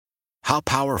How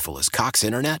powerful is Cox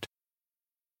Internet?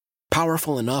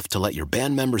 Powerful enough to let your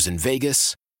band members in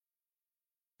Vegas,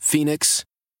 Phoenix,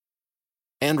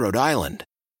 and Rhode Island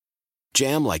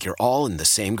jam like you're all in the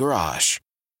same garage.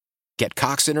 Get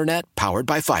Cox Internet powered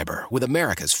by fiber with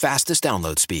America's fastest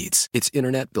download speeds. It's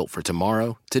internet built for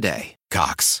tomorrow, today.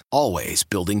 Cox, always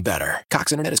building better.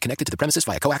 Cox Internet is connected to the premises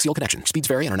via coaxial connection. Speeds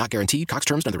vary and are not guaranteed. Cox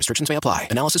terms and other restrictions may apply.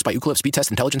 Analysis by Ookla Speed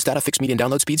Test Intelligence Data. Fixed median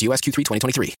download speeds. US Q3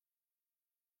 2023.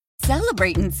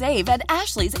 Celebrate and save at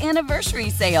Ashley's Anniversary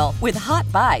Sale. With Hot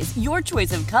Buys, your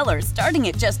choice of colors starting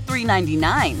at just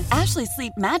 $3.99. Ashley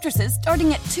Sleep mattresses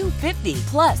starting at $2.50.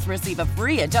 Plus, receive a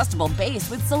free adjustable base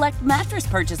with select mattress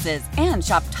purchases. And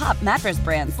shop top mattress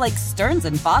brands like Stearns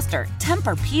 & Foster,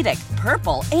 Tempur-Pedic,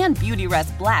 Purple, and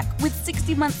Beautyrest Black with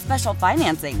 60-month special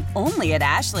financing. Only at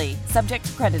Ashley. Subject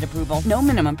to credit approval. No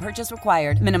minimum purchase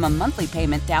required. Minimum monthly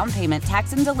payment, down payment,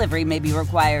 tax, and delivery may be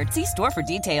required. See store for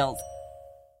details.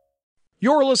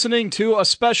 You're listening to a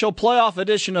special playoff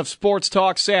edition of Sports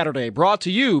Talk Saturday, brought to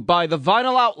you by The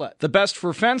Vinyl Outlet, the best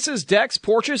for fences, decks,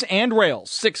 porches, and rails.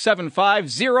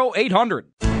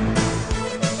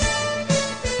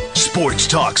 675-0800. Sports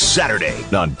Talk Saturday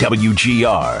on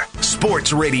WGR,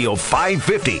 Sports Radio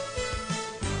 550.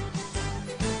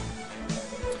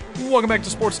 Welcome back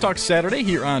to Sports Talk Saturday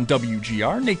here on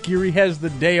WGR. Nick Geary has the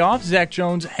day off. Zach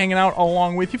Jones hanging out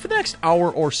along with you for the next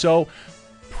hour or so.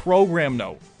 Program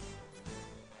note.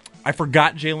 I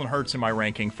forgot Jalen Hurts in my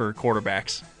ranking for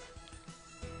quarterbacks.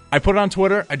 I put it on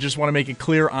Twitter. I just want to make it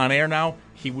clear on air now.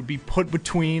 He would be put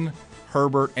between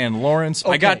Herbert and Lawrence.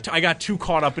 Okay. I got too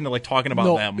caught up into talking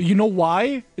about them. You know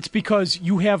why? It's because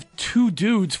you have two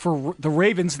dudes for the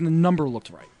Ravens and the number looked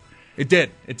right. It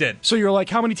did. So you're like,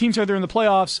 how many teams are there in the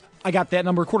playoffs? I got that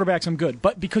number of quarterbacks, I'm good.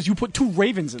 But because you put two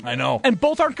Ravens in there. I know. And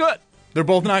both aren't good. They're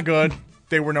both not good.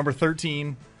 They were number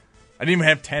 13. I didn't even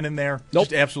have 10 in there. Nope.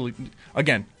 Just absolutely,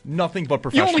 again, nothing but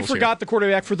professionals. You only forgot the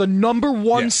quarterback for the number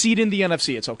one seed in the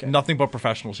NFC. It's okay. Nothing but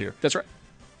professionals here. That's right.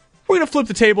 We're going to flip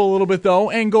the table a little bit,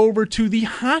 though, and go over to the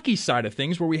hockey side of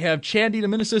things, where we have Chad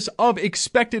DeDominicis of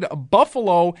Expected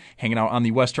Buffalo hanging out on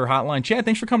the Wester Hotline. Chad,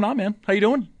 thanks for coming on, man. How you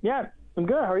doing? Yeah, I'm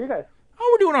good. How are you guys? Oh,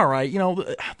 we're doing all right. You know,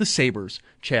 the Sabres,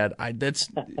 Chad, I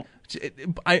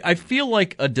feel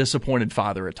like a disappointed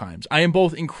father at times. I am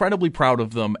both incredibly proud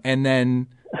of them, and then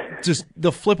just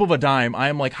the flip of a dime, I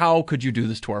am like, how could you do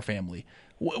this to our family?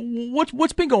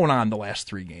 What's been going on the last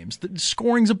three games? The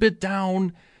scoring's a bit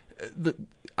down. The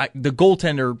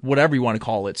goaltender, whatever you want to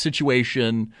call it,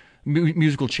 situation,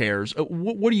 musical chairs.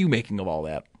 What are you making of all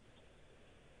that?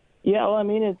 Yeah, well,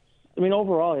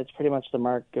 overall, it's pretty much the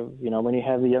mark of, when you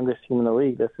have the youngest team in the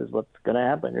league, this is what's going to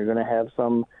happen. You're going to have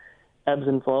some ebbs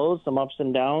and flows, some ups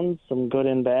and downs, some good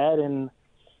and bad, and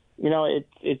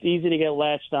it's easy to get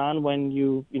latched on when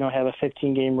you have a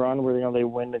 15-game run where they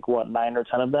win 9 or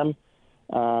 10 of them,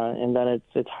 and then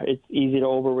it's easy to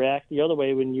overreact the other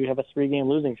way when you have a 3-game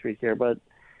losing streak here. But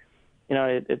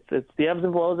it's the ebbs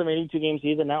and flows of an 82-game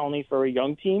season, not only for a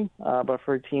young team, but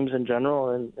for teams in general,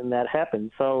 and that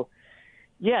happens. So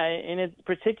yeah, and it's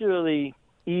particularly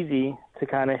easy to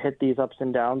kind of hit these ups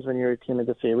and downs when you're a team like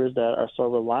the Sabres that are so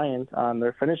reliant on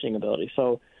their finishing ability.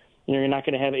 So you're not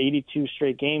going to have 82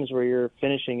 straight games where you're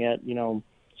finishing at,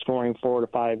 scoring 4 to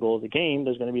 5 goals a game.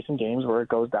 There's going to be some games where it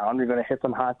goes down. You're going to hit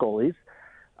some hot goalies.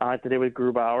 Today with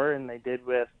Grubauer, and they did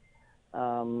with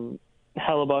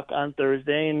Hellebuck on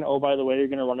Thursday. And, oh, by the way, you're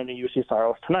going to run into UC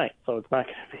Saros tonight. So it's not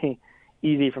going to be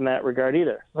easy from that regard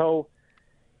either. So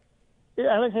I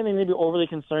don't think they need to be overly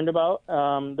concerned about.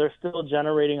 They're still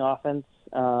generating offense,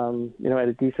 at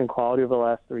a decent quality over the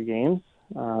last 3 games.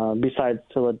 Besides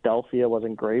Philadelphia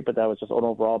wasn't great, but that was just an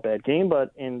overall bad game.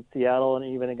 But in Seattle and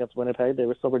even against Winnipeg, they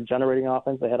were still generating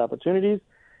offense. They had opportunities.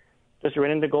 Just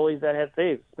ran into goalies that had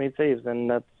made saves, and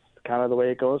that's kind of the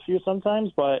way it goes for you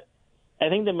sometimes. But I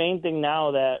think the main thing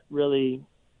now that really,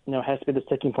 has to be the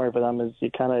sticking point for them is you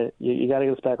got to get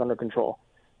this back under control.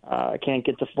 I can't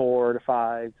get to 4 to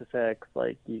 5 to 6.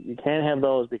 You can't have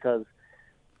those, because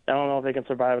I don't know if they can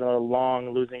survive another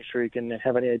long losing streak and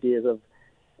have any ideas of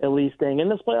at least staying in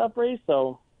this playoff race.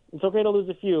 So it's okay to lose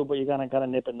a few, but you got to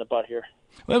nip in the butt here.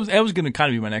 Well, that was going to kind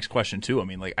of be my next question too.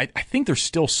 I think they're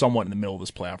still somewhat in the middle of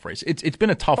this playoff race. It's been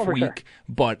a tough week, sure.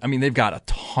 But they've got a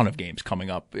ton of games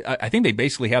coming up. I think they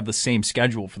basically have the same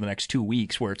schedule for the next 2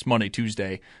 weeks, where it's Monday,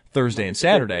 Tuesday, Thursday, and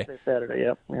Saturday.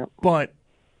 Saturday, yep. But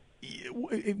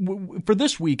for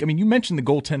this week, you mentioned the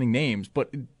goaltending names, but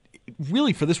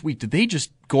really for this week, did they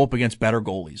just go up against better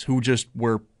goalies who just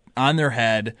were on their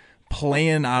head,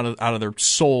 playing out of their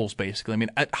souls, basically?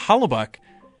 Hellebuck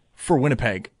for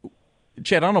Winnipeg,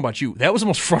 Chad, I don't know about you. That was the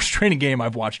most frustrating game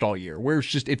I've watched all year, where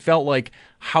it felt like,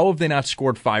 how have they not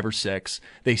scored 5 or 6?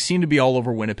 They seemed to be all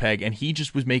over Winnipeg, and he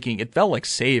just was making, it felt like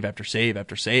save after save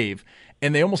after save,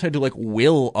 and they almost had to like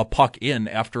will a puck in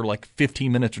after like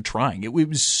 15 minutes of trying. It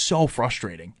was so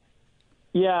frustrating.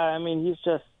 Yeah, I mean, he's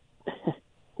just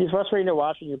he's frustrating to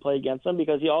watch when you play against him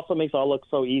because he also makes it all look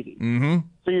so easy. Mm-hmm.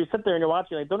 So you sit there and you're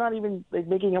watching, like, they're not even like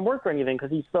making him work or anything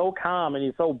because he's so calm and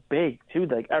he's so big too.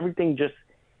 Like, everything just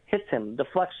hits him,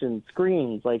 deflection,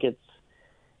 screens, like it's,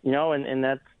 you know, and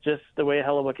that's just the way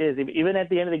Hellebuyck is. Even at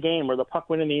the end of the game where the puck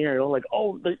went in the air, you're like,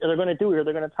 oh, they're going to do it, or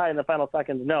they're going to tie in the final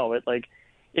seconds. No, it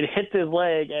hits his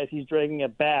leg as he's dragging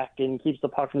it back and keeps the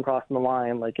puck from crossing the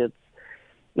line. Like, it's,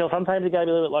 you know, sometimes you got to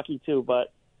be a little bit lucky too,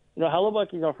 but, you know,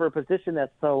 Hellebuyck, you know, for a position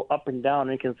that's so up and down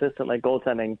and inconsistent like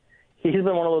goaltending, he's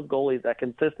been one of those goalies that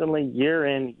consistently, year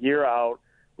in, year out,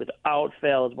 without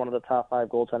fail, is one of the top 5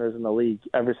 goaltenders in the league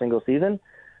every single season.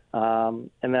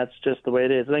 And that's just the way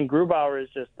it is. And then Grubauer is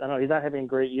just, I don't know, he's not having a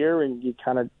great year, and you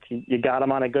got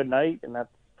him on a good night, and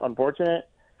that's unfortunate.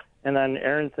 And then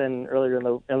Aronson earlier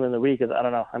in the week is, I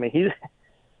don't know. I mean,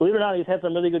 believe it or not, he's had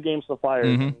some really good games for the Flyers.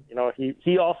 Mm-hmm. And, you know,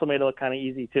 he also made it look kind of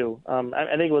easy too. I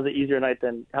think it was an easier night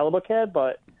than Hellebuyck had,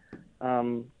 but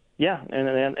yeah.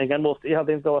 And again, we'll see how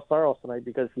things go with Saros tonight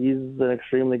because he's an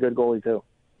extremely good goalie too.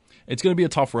 It's going to be a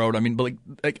tough road. I mean, but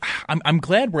I'm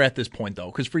glad we're at this point, though,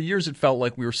 because for years it felt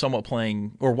like we were somewhat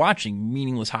playing or watching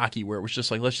meaningless hockey where it was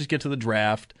just like, let's just get to the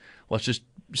draft. Let's just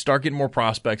start getting more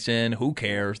prospects in. Who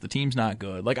cares? The team's not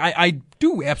good. Like, I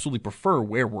do absolutely prefer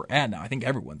where we're at now. I think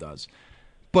everyone does.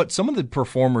 But some of the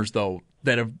performers, though,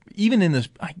 that have, even in this,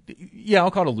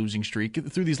 I'll call it a losing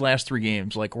streak, through these last 3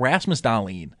 games, like Rasmus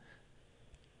Dahlin,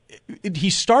 he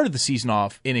started the season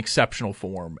off in exceptional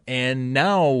form, and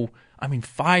now, I mean,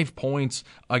 5 points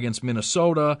against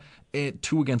Minnesota,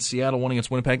 2 against Seattle, 1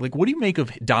 against Winnipeg. Like, what do you make of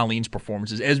Dahlin's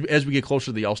performances as we get closer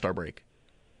to the All-Star break?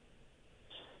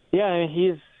 Yeah, I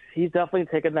mean, he's definitely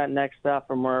taken that next step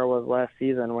from where it was last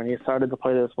season when he started to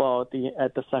play this well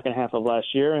at the second half of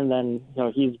last year, and then, you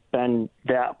know, he's been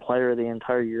that player the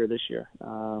entire year this year.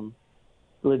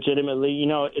 Legitimately, you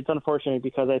know, it's unfortunate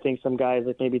because I think some guys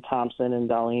like maybe Thompson and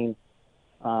Dahlin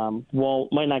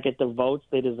might not get the votes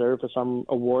they deserve for some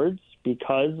awards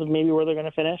because of maybe where they're going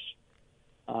to finish.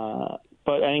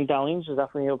 But I think Dahlin's is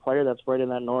definitely a player that's right in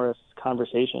that Norris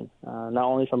conversation, not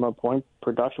only from a point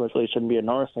production, which really shouldn't be a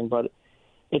Norris thing, but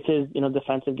it's his, you know,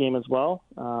 defensive game as well.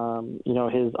 You know,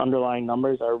 his underlying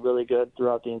numbers are really good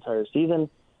throughout the entire season,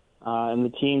 and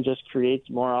the team just creates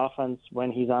more offense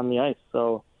when he's on the ice.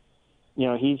 So, you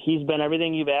know, he's been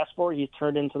everything you've asked for. He's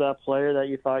turned into that player that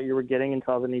you thought you were getting in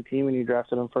 2018 when you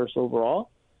drafted him first overall,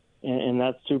 and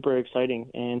that's super exciting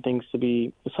and things to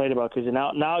be excited about because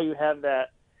now you have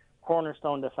that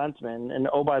cornerstone defenseman. And,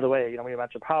 oh, by the way, you know, when you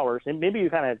mentioned Powers, and maybe you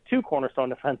kind of have 2 cornerstone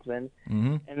defensemen,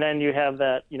 mm-hmm. and then you have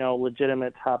that, you know,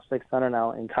 legitimate top 6 center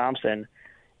now in Thompson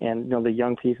and, you know, the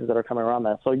young pieces that are coming around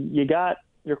that. So you got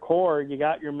your core, you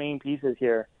got your main pieces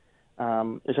here.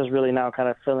 It's just really now kind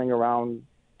of filling around,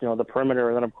 you know, the perimeter,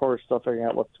 and then, of course, still figuring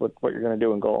out what you're going to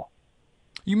do in goal.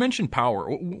 You mentioned Power.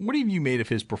 What have you made of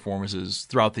his performances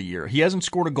throughout the year? He hasn't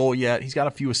scored a goal yet. He's got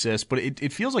a few assists, but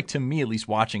it feels like, to me at least,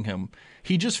 watching him,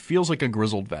 he just feels like a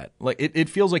grizzled vet. Like it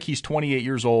feels like he's 28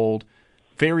 years old,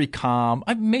 very calm.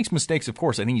 Makes mistakes, of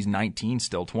course. I think he's 19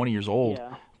 still, 20 years old.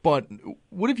 Yeah. But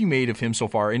what have you made of him so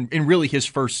far in really his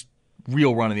first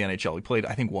real run in the NHL? He played,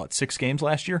 I think, 6 games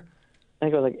last year? I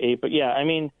think it was like 8, but yeah, I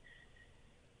mean,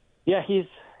 yeah, he's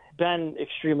been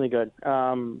extremely good.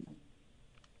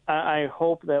 I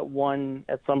hope that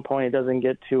at some point it doesn't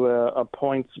get to a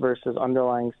points versus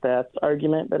underlying stats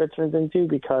argument that it turns into,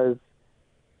 because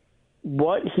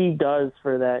what he does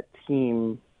for that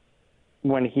team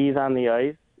when he's on the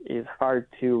ice is hard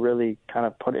to really kind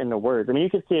of put into words. I mean, you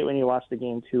can see it when you watch the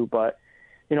game too, but,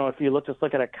 you know, if you look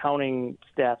at a counting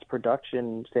stats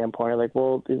production standpoint, you're like,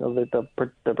 well, you know,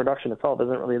 the production itself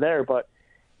isn't really there, but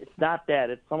it's not that.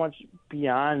 It's so much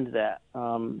beyond that,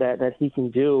 that he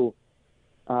can do.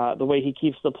 The way he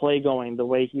keeps the play going, the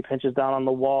way he pinches down on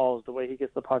the walls, the way he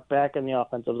gets the puck back in the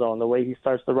offensive zone, the way he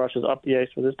starts the rushes up the ice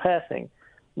with his passing,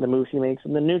 the moves he makes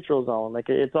in the neutral zone. Like,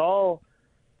 it's all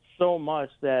so much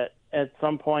that at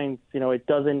some point, you know, it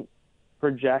doesn't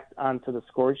project onto the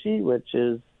score sheet, which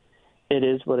is, it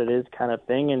is what it is kind of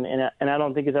thing. And I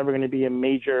don't think it's ever going to be a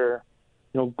major,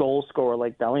 you know, goal scorer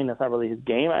like Dahlin. That's not really his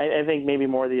game. I think maybe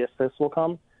more of the assists will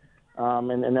come,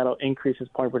 and that'll increase his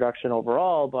point production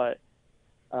overall. But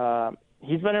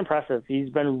he's been impressive. He's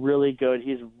been really good.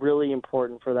 He's really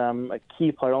important for them. A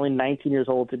key player, only 19 years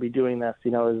old to be doing this,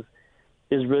 you know,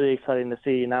 is really exciting to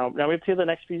see. Now we have to see how the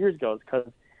next few years goes,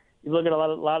 because you look at a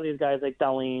lot of these guys like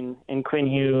Darlene and Quinn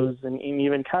Hughes and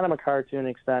even Connor McCarr to an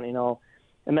extent,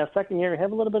 in that second year, you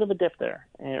have a little bit of a dip there,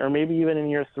 or maybe even in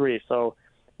year 3. So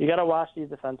you got to watch these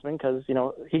defensemen because,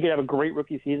 he could have a great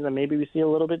rookie season and maybe we see a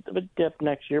little bit of a dip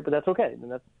next year, but that's okay.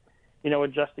 And that's,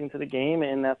 adjusting to the game,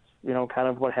 and that's, kind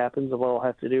of what happens and what we'll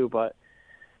have to do. But,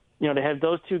 to have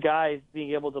those two guys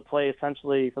being able to play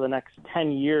essentially for the next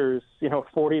 10 years,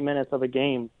 40 minutes of a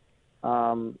game,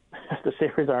 the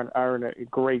Sabres are in a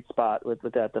great spot with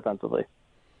that defensively.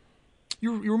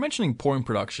 You were mentioning point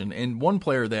production, and one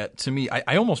player that, to me,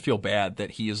 I almost feel bad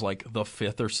that he is like the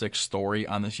 5th or 6th story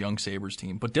on this young Sabres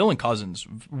team. But Dylan Cozens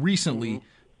recently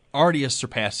already has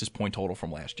surpassed his point total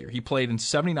from last year. He played in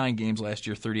 79 games last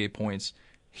year, 38 points.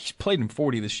 He's played in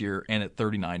 40 this year and at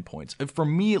 39 points. For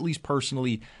me, at least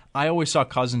personally, I always saw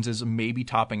Cozens as maybe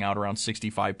topping out around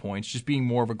 65 points, just being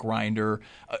more of a grinder,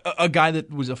 a guy that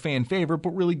was a fan favorite but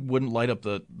really wouldn't light up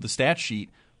the stat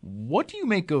sheet. What do you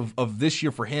make of this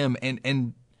year for him?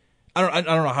 And I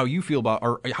don't know how you feel about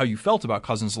or how you felt about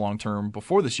Cozens long term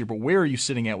before this year, but where are you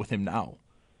sitting at with him now?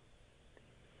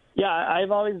 Yeah,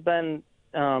 I've always been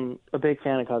a big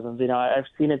fan of Cozens. I've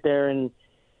seen it there, and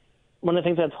one of the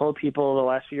things I've told people the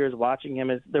last few years watching him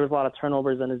is there was a lot of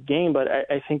turnovers in his game, but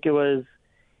I think it was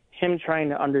him trying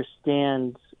to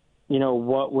understand,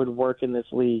 what would work in this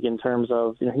league in terms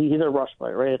of, he's a rush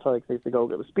player, right? It's like he likes to go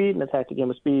with speed and attack the game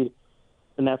with speed.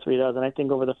 And that's what he does. And I think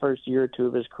over the first year or two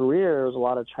of his career, it was a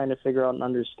lot of trying to figure out and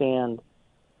understand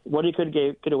what he could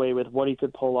get away with, what he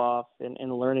could pull off,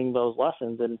 and learning those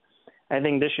lessons. And I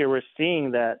think this year we're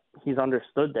seeing that he's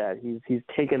understood that. He's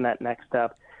taken that next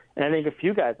step. And I think a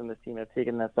few guys on this team have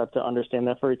taken that step to understand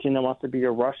that for a team that wants to be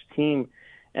a rush team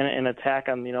and attack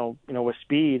on, with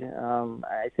speed.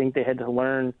 I think they had to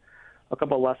learn a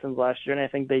couple of lessons last year, and I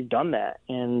think they've done that.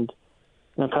 And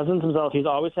Cozens himself, he's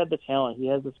always had the talent. He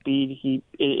has the speed. He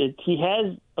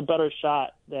has a better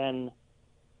shot than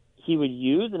he would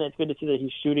use, and it's good to see that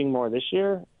he's shooting more this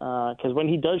year. Because when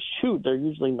he does shoot, they're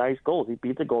usually nice goals. He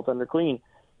beats a goaltender clean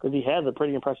because he has a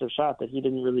pretty impressive shot that he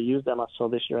didn't really use that much so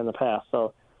this year in the past.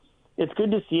 So it's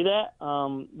good to see that.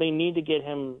 They need to get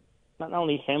him, not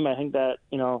only him, I think that,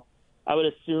 I would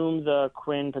assume the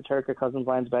Quinn, Peterka, Cozens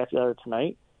line's back together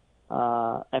tonight.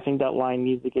 I think that line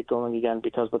needs to get going again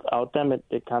because without them,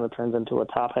 it kind of turns into a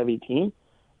top-heavy team.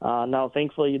 Now,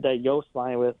 thankfully, that Yost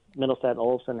line with Middlestat and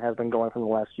Olofsson has been going from the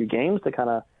last few games to kind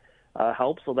of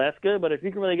help, so that's good. But if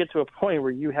you can really get to a point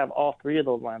where you have all 3 of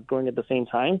those lines going at the same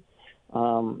time,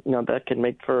 that could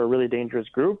make for a really dangerous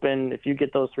group. And if you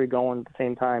get those 3 going at the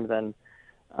same time, then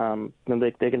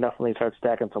they can definitely start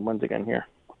stacking some wins again here.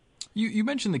 You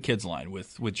mentioned the kids line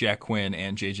with Jack Quinn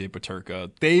and JJ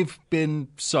Peterka. They've been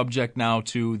subject now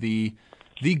to the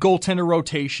goaltender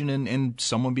rotation and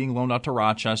someone being loaned out to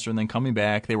Rochester and then coming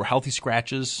back. They were healthy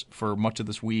scratches for much of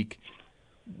this week.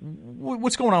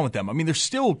 What's going on with them? I mean, they're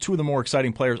still 2 of the more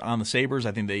exciting players on the Sabres.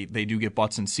 I think they do get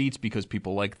butts in seats because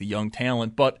people like the young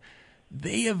talent, but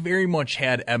they have very much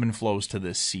had ebb and flows to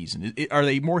this season. Are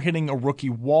they more hitting a rookie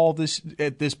wall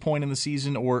at this point in the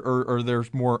season, or are there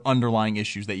more underlying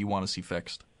issues that you want to see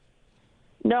fixed?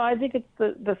 No, I think it's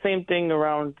the same thing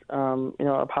around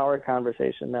a power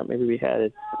conversation that maybe we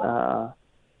had.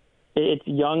 It's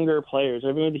younger players.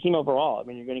 I mean, the team overall. I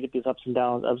mean, you're going to get these ups and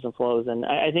downs, ebbs and flows, and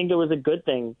I think it was a good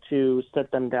thing to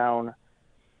set them down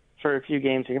for a few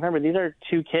games. You remember, these are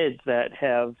 2 kids that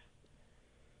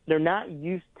they're not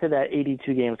used to that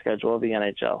 82-game schedule of the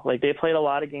NHL. Like, they played a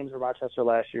lot of games with Rochester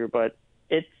last year, but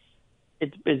it's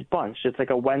bunched. It's like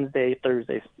a Wednesday,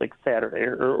 Thursday, like Saturday,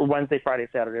 or Wednesday, Friday,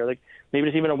 Saturday, or like maybe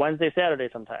it's even a Wednesday, Saturday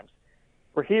sometimes.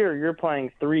 For here, you're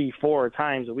playing 3-4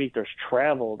 times a week. There's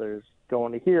travel. There's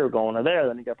going to here, going to there.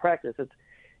 Then you got practice.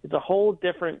 It's a whole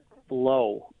different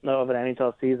flow of an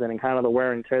NHL season and kind of the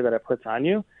wear and tear that it puts on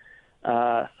you.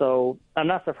 So I'm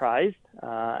not surprised.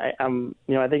 I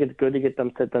think it's good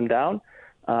to sit them down,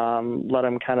 let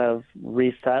them kind of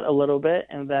reset a little bit,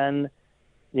 and then,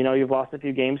 you've lost a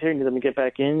few games here. You need them to get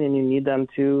back in, and you need them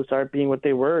to start being what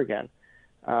they were again,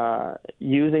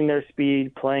 using their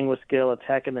speed, playing with skill,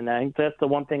 attacking the net. That's the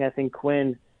one thing I think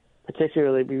Quinn,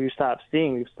 particularly, we've stopped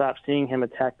seeing him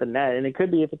attack the net, and it could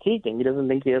be a fatigue thing. He doesn't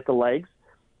think he has the legs.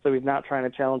 So he's not trying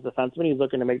to challenge the defenseman. He's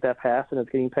looking to make that pass, and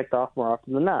it's getting picked off more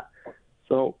often than not.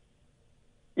 So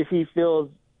if he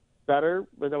feels better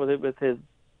with his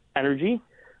energy,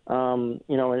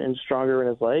 and stronger in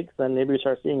his legs, then maybe we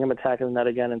start seeing him attacking the net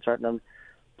again and starting to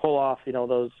pull off,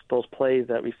 those plays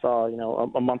that we saw,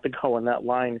 a month ago when that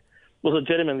line was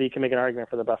legitimately, you can make an argument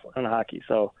for the best line in hockey.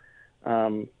 So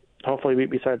hopefully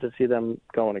we start to see them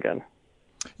going again.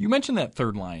 You mentioned that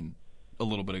third line a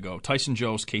little bit ago. Tyson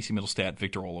Jost, Casey Middlestat,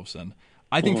 Victor Olofsson.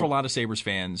 I think for a lot of Sabres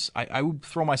fans, I would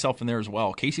throw myself in there as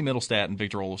well. Casey Middlestat and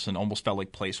Victor Olofsson almost felt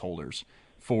like placeholders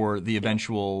for the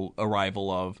eventual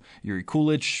arrival of Yuri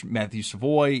Kulich, Matthew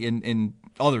Savoy, and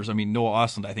others. I mean, Noah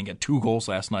Ostlund, I think, had 2 goals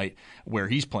last night where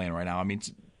he's playing right now. I mean,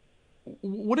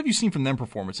 what have you seen from them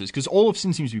performances? Because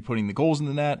Olofsson seems to be putting the goals in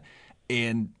the net,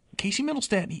 and Casey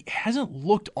Middlestat, he hasn't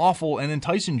looked awful, and then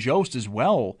Tyson Jost as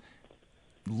well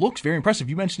looks very impressive.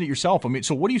 You mentioned it yourself. I mean,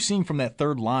 so what are you seeing from that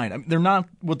third line? I mean, they're not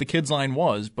what the kids' line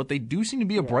was, but they do seem to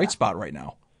be a bright spot right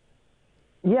now.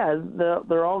 Yeah,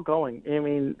 they're all going. I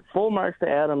mean, full marks to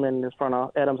Adams in his front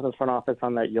office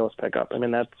on that Yost pickup. I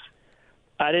mean,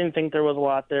 I didn't think there was a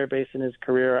lot there based on his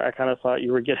career. I kind of thought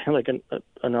you were getting like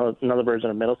another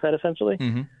version of Middlestat, essentially.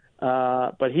 Mm-hmm.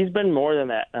 But he's been more than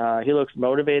that. He looks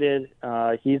motivated.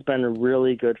 He's been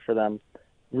really good for them,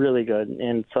 really good.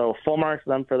 And so full marks to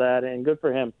them for that, and good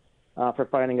for him for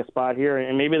finding a spot here.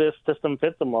 And maybe this system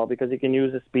fits him well because he can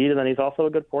use his speed, and then he's also a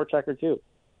good forechecker too.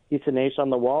 He's tenacious on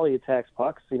the wall. He attacks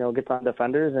pucks, gets on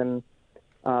defenders, and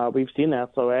we've seen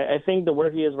that. So I think that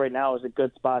where he is right now is a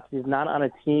good spot. He's not on a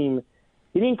team.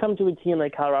 He didn't come to a team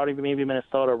like Colorado, maybe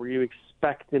Minnesota, where you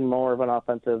expected more of an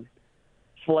offensive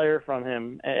flair from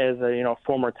him as a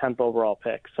former 10th overall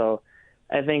pick. So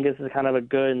I think this is kind of a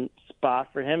good spot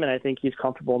for him, and I think he's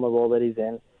comfortable in the role that he's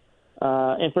in.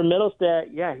 And for Middlestat,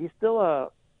 yeah, he's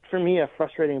still for me a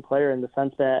frustrating player in the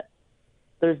sense that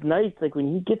there's nights like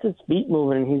when he gets his feet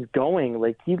moving and he's going,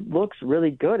 like he looks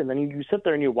really good, and then you sit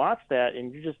there and you watch that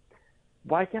and you just,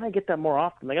 why can't I get that more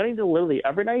often? Like I don't need to literally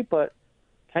every night, but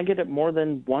can I get it more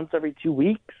than once every 2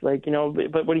 weeks? Like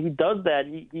but when he does that,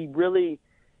 he really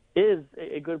is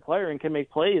a good player and can make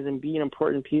plays and be an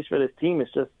important piece for this team.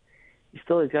 It's just he's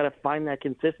got to find that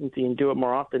consistency and do it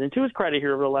more often. And to his credit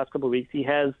here over the last couple of weeks, he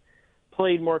has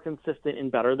played more consistent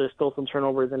and better. There's still some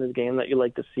turnovers in his game that you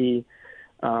like to see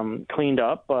cleaned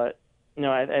up, but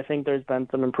I think there's been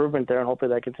some improvement there, and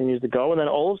hopefully that continues to go. And then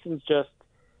Olofsson's just,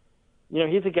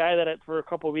 he's a guy that for a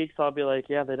couple of weeks I'll be like,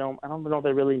 yeah, I don't know if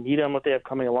they really need him, what they have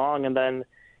coming along, and then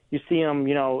you see him,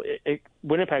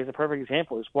 Winnipeg's a perfect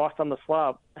example. He just walks on the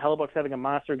slop. Hellebuck's having a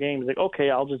monster game. He's like,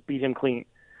 okay, I'll just beat him clean.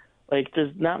 Like,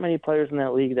 there's not many players in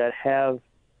that league that have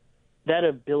that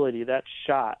ability, that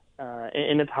shot,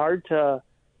 and it's hard to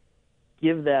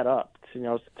give that up,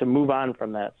 to move on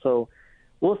from that. So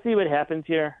we'll see what happens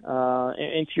here.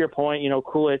 And to your point,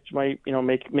 Kulich might,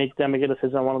 make them make a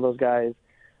decision on one of those guys.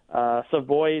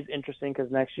 Savoy's interesting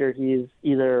because next year he's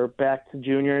either back to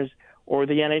juniors or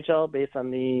the NHL based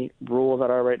on the rules that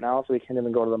are right now, so he can't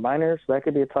even go to the minors. So that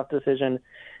could be a tough decision.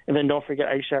 And then don't forget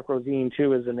Ishak Rosén,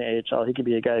 too, is in the AHL. He could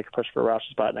be a guy that could push for a roster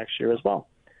spot next year as well.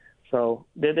 So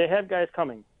they have guys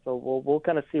coming. So we'll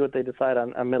kind of see what they decide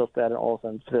on Middlestat and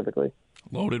Olofsson specifically.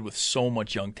 Loaded with so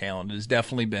much young talent. It has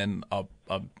definitely been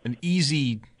an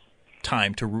easy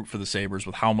time to root for the Sabres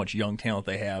with how much young talent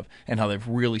they have and how they've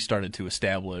really started to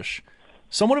establish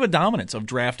somewhat of a dominance of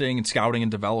drafting and scouting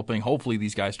and developing. Hopefully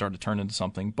these guys start to turn into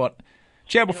something. But,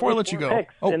 Chad, before I let you go.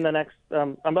 In the next, I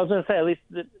was going to say, at least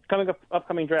the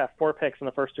upcoming draft, 4 picks in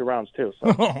the first 2 rounds, too.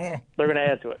 So they're going to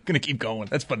add to it. Going to keep going.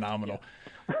 That's phenomenal.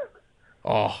 Yeah.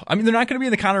 Oh, I mean, they're not going to be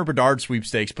in the Connor Bedard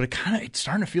sweepstakes, but it's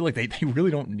starting to feel like they really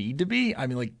don't need to be. I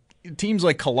mean, like teams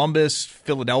like Columbus,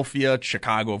 Philadelphia,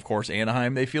 Chicago, of course,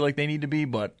 Anaheim, they feel like they need to be,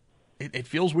 but it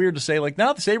feels weird to say, like,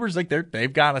 no, the Sabres, like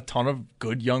they've got a ton of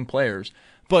good young players.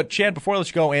 But, Chad, before I let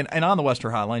you go, and on the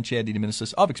Western Hotline, Chad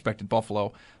DeDominicis of Expected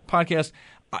Buffalo podcast,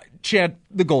 Chad,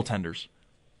 the goaltenders.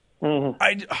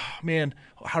 Mm-hmm. Man,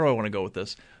 how do I want to go with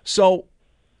this? So,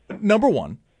 number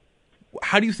one,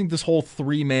 how do you think this whole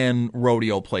 3-man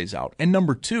rodeo plays out? And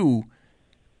number two,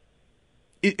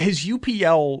 has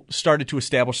UPL started to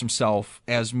establish himself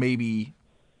as maybe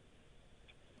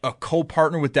a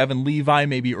co-partner with Devin Levi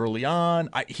maybe early on?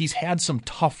 He's had some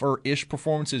tougher-ish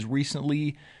performances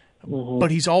recently,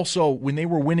 but he's also, when they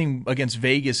were winning against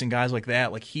Vegas and guys like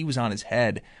that, like he was on his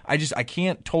head. I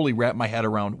can't totally wrap my head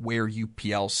around where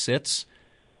UPL sits.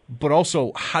 But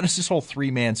also, how does this whole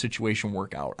 3-man situation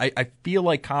work out? I feel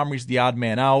like Comrie's the odd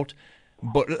man out,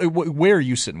 but where are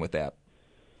you sitting with that?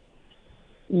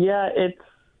 Yeah,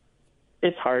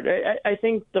 it's hard. I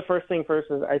think the first thing first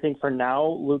is I think for now,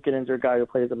 Luukkonen's your guy who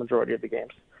plays the majority of the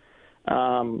games.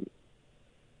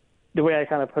 The way I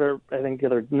kind of put it, I think the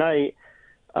other night,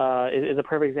 is a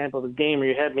perfect example of this game where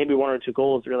you had maybe 1 or 2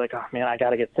 goals. You're like, oh, man, I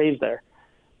got to get saves there.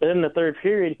 But in the third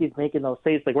period, he's making those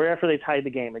saves. Like, right after they tied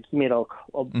the game, like he made a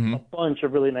bunch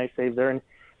of really nice saves there.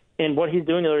 And what he's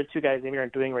doing, the other 2 guys maybe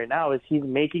aren't doing right now, is he's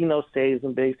making those saves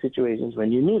in big situations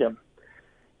when you need him.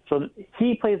 So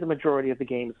he plays the majority of the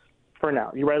games for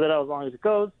now. You ride that out as long as it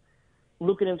goes.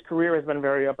 Luukkonen's career has been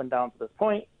very up and down to this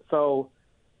point. So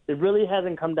it really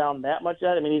hasn't come down that much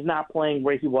yet. I mean, he's not playing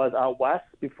where he was out west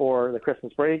before the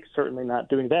Christmas break, certainly not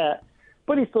doing that,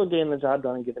 but he's still getting the job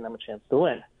done and giving them a chance to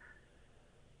win.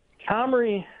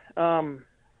 Comrie,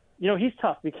 he's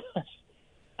tough because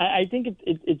I think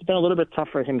it's been a little bit tough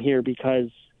for him here because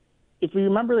if we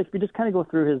remember, if we just kind of go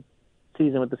through his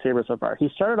season with the Sabres so far, he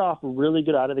started off really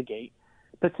good out of the gate,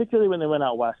 particularly when they went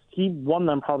out west. He won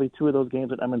them probably 2 of those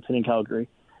games at Edmonton and Calgary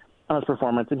on his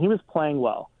performance, and he was playing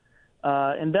well.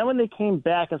 And then when they came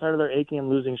back and started their 8-game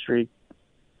losing streak,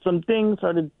 some things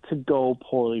started to go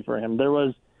poorly for him. There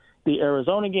was the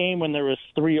Arizona game when there was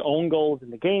 3 own goals in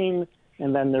the game,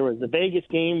 and then there was the Vegas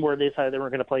game where they decided they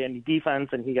weren't going to play any defense,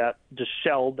 and he got just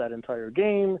shelled that entire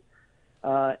game.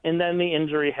 And then the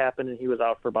injury happened, and he was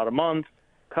out for about a month,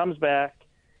 comes back,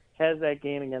 has that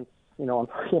game against, he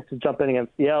has to jump in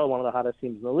against Seattle, one of the hottest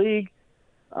teams in the league.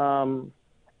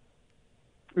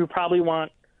 We probably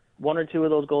want 1 or 2 of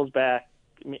those goals back,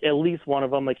 at least one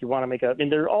of them. Like you want to make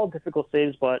they're all difficult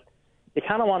saves, but you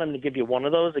kind of want him to give you one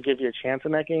of those to give you a chance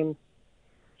in that game.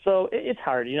 So it's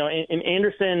hard, And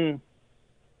Anderson,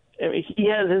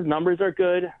 his numbers are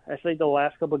good. I think the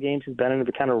last couple of games he's been in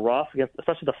kind of rough,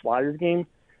 especially the Flyers game.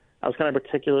 I was kind of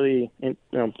particularly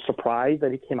surprised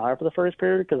that he came out for the first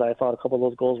period because I thought a couple of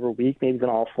those goals were weak. Maybe even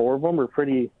all 4 of them were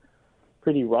pretty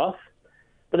rough.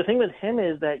 But the thing with him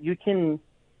is that you can,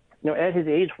 at his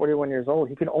age, 41 years old,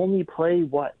 he can only play,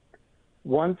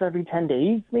 once every 10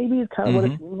 days maybe is kind of what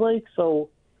it seems like. So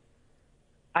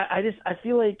I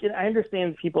feel like I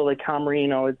understand people like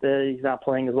Comrie, he's not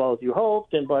playing as well as you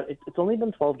hoped, but it's only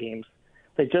been 12 games.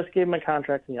 They just gave him a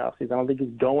contract in the offseason. I don't think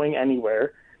he's going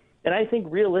anywhere. And I think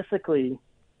realistically,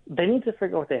 they need to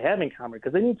figure out what they have in Comrie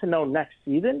because they need to know next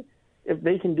season if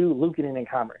they can do Luukkonen and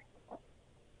Comrie.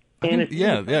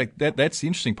 That's the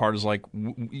interesting part is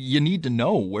you need to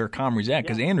know where Comrie's at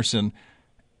because Anderson,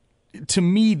 to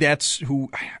me, that's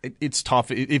who it's tough.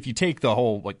 If you take the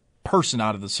whole person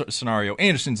out of the scenario,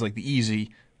 Anderson's the easy.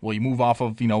 Well, you move off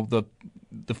of the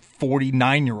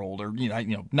 49-year-old or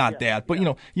that, but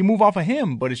you move off of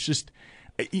him. But it's just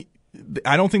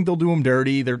I don't think they'll do him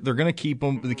dirty. They're going to keep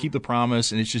him. They keep the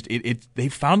promise, and it's just they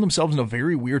found themselves in a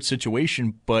very weird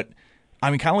situation. But I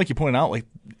mean, kind of like you pointed out,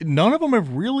 none of them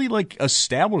have really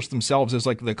established themselves as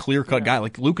the clear-cut guy.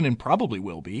 Luukkonen probably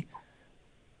will be.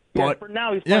 But for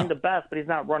now, he's playing the best, but he's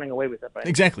not running away with it.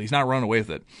 Exactly, he's not running away with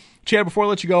it. Chad, before I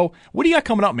let you go, what do you got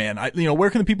coming up, man? Where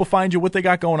can the people find you? What they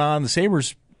got going on? The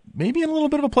Sabres maybe in a little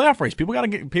bit of a playoff race. People got to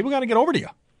get over to you.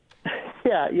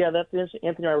 Yeah, that's Anthony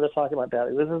and I were just talking about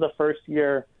that. This is the first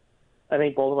year I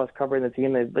think both of us covering the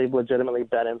team. They've legitimately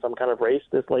been in some kind of race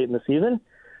this late in the season.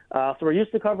 So we're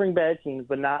used to covering bad teams,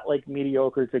 but not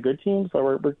mediocre to good teams.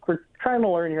 So we're trying to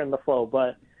learn here in the flow.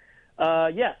 But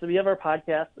so we have our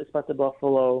podcast, Expected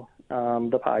Buffalo,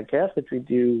 the podcast, which we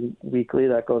do weekly.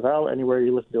 That goes out anywhere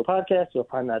you listen to a podcast. You'll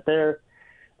find that there.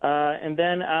 And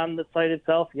then on the site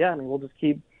itself, we'll just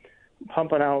keep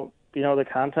pumping out the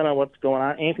content on what's going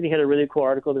on. Anthony had a really cool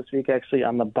article this week, actually,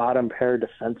 on the bottom pair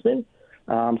defensemen.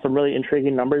 Some really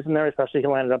intriguing numbers in there, especially he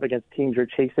landed up against teams you're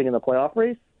chasing in the playoff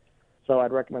race. So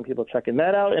I'd recommend people checking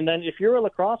that out. And then if you're a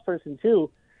lacrosse person, too,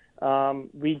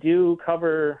 we do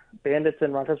cover Bandits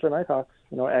and Rochester Nighthawks.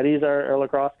 Eddie's our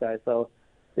lacrosse guy. So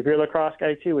if you're a lacrosse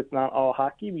guy, too, it's not all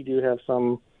hockey. We do have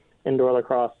some indoor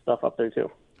lacrosse stuff up there,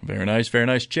 too. Very nice, very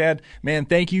nice. Chad, man,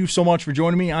 thank you so much for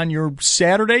joining me on your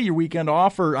Saturday, your weekend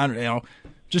off, or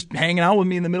just hanging out with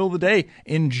me in the middle of the day.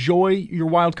 Enjoy your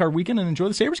wild card weekend and enjoy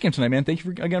the Sabres game tonight, man. Thank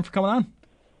you again for coming on.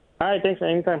 All right, thanks,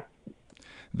 man. Anytime.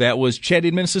 That was Chad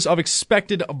Edmondson of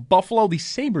Expected Buffalo. The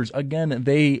Sabres, again,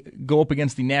 they go up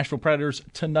against the Nashville Predators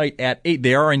tonight at 8.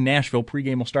 They are in Nashville.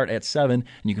 Pregame will start at 7, and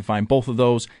you can find both of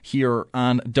those here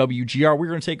on WGR. We're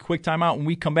going to take a quick time out. When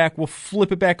we come back, we'll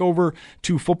flip it back over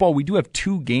to football. We do have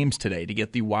 2 games today to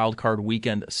get the wild card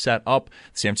weekend set up.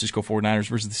 The San Francisco 49ers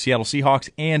versus the Seattle Seahawks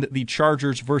and the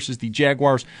Chargers versus the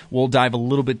Jaguars. We'll dive a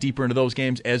little bit deeper into those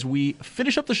games as we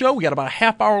finish up the show. We got about a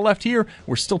half hour left here.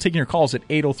 We're still taking your calls at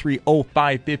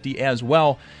 803-0550 as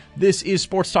well. This is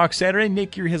Sports Talk Saturday. Nick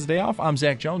Geary has a day off. I'm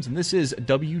Zach Jones, and this is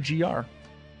WGR.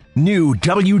 New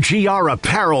WGR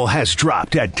apparel has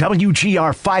dropped at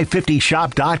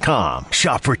WGR550shop.com.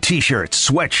 Shop for t-shirts,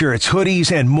 sweatshirts,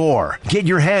 hoodies, and more. Get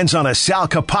your hands on a Sal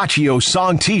Capaccio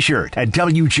song t-shirt at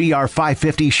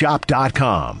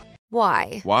WGR550shop.com.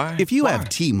 Why? Why? If you have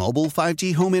T-Mobile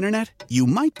 5G home internet, you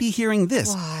might be hearing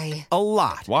this Why? a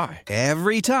lot. Why?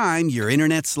 Every time your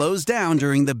internet slows down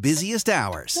during the busiest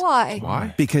hours. Why?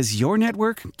 Why? Because your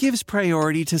network gives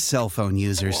priority to cell phone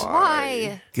users.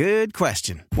 Why? Good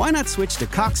question. Why not switch to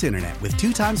Cox Internet with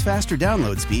 2 times faster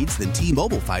download speeds than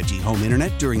T-Mobile 5G home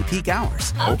internet during peak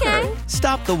hours? Okay.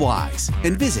 Stop the whys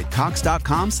and visit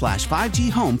cox.com/5G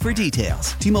home for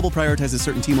details. T-Mobile prioritizes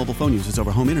certain T-Mobile phone users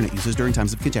over home internet users during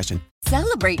times of congestion.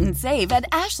 Celebrate and save at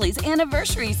Ashley's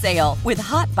Anniversary Sale. With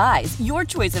Hot Buys, your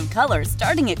choice of colors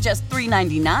starting at just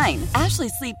 $3.99. Ashley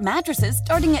Sleep mattresses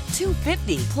starting at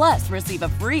 $2.50. Plus, receive a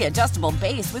free adjustable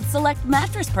base with select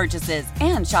mattress purchases.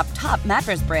 And shop top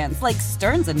mattress brands like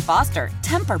Stearns & Foster,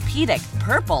 Tempur-Pedic,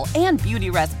 Purple, and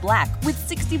Beautyrest Black with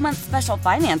 60-month special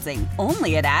financing.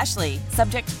 Only at Ashley.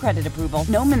 Subject to credit approval.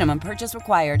 No minimum purchase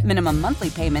required. Minimum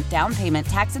monthly payment, down payment,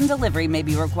 tax, and delivery may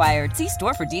be required. See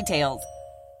store for details.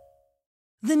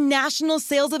 The national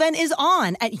sales event is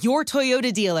on at your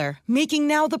Toyota dealer, making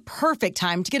now the perfect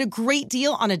time to get a great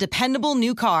deal on a dependable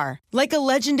new car. Like a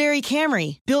legendary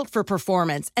Camry, built for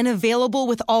performance and available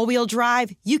with all-wheel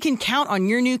drive, you can count on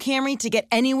your new Camry to get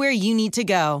anywhere you need to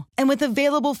go. And with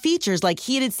available features like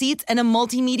heated seats and a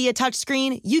multimedia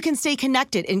touchscreen, you can stay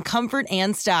connected in comfort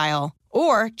and style.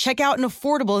 Or check out an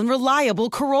affordable and reliable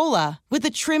Corolla with a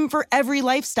trim for every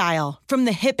lifestyle. From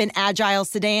the hip and agile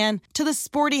sedan to the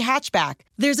sporty hatchback,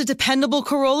 there's a dependable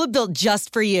Corolla built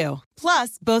just for you.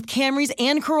 Plus, both Camrys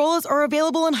and Corollas are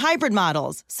available in hybrid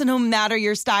models, so no matter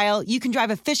your style, you can drive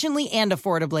efficiently and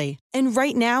affordably. And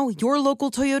right now, your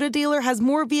local Toyota dealer has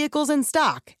more vehicles in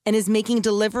stock and is making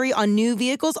delivery on new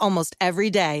vehicles almost every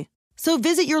day. So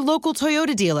visit your local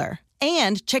Toyota dealer.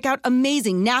 And check out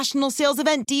amazing national sales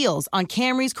event deals on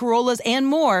Camrys, Corollas, and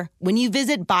more when you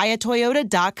visit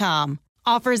buyatoyota.com.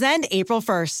 Offers end April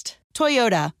 1st.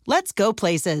 Toyota, let's go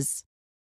places.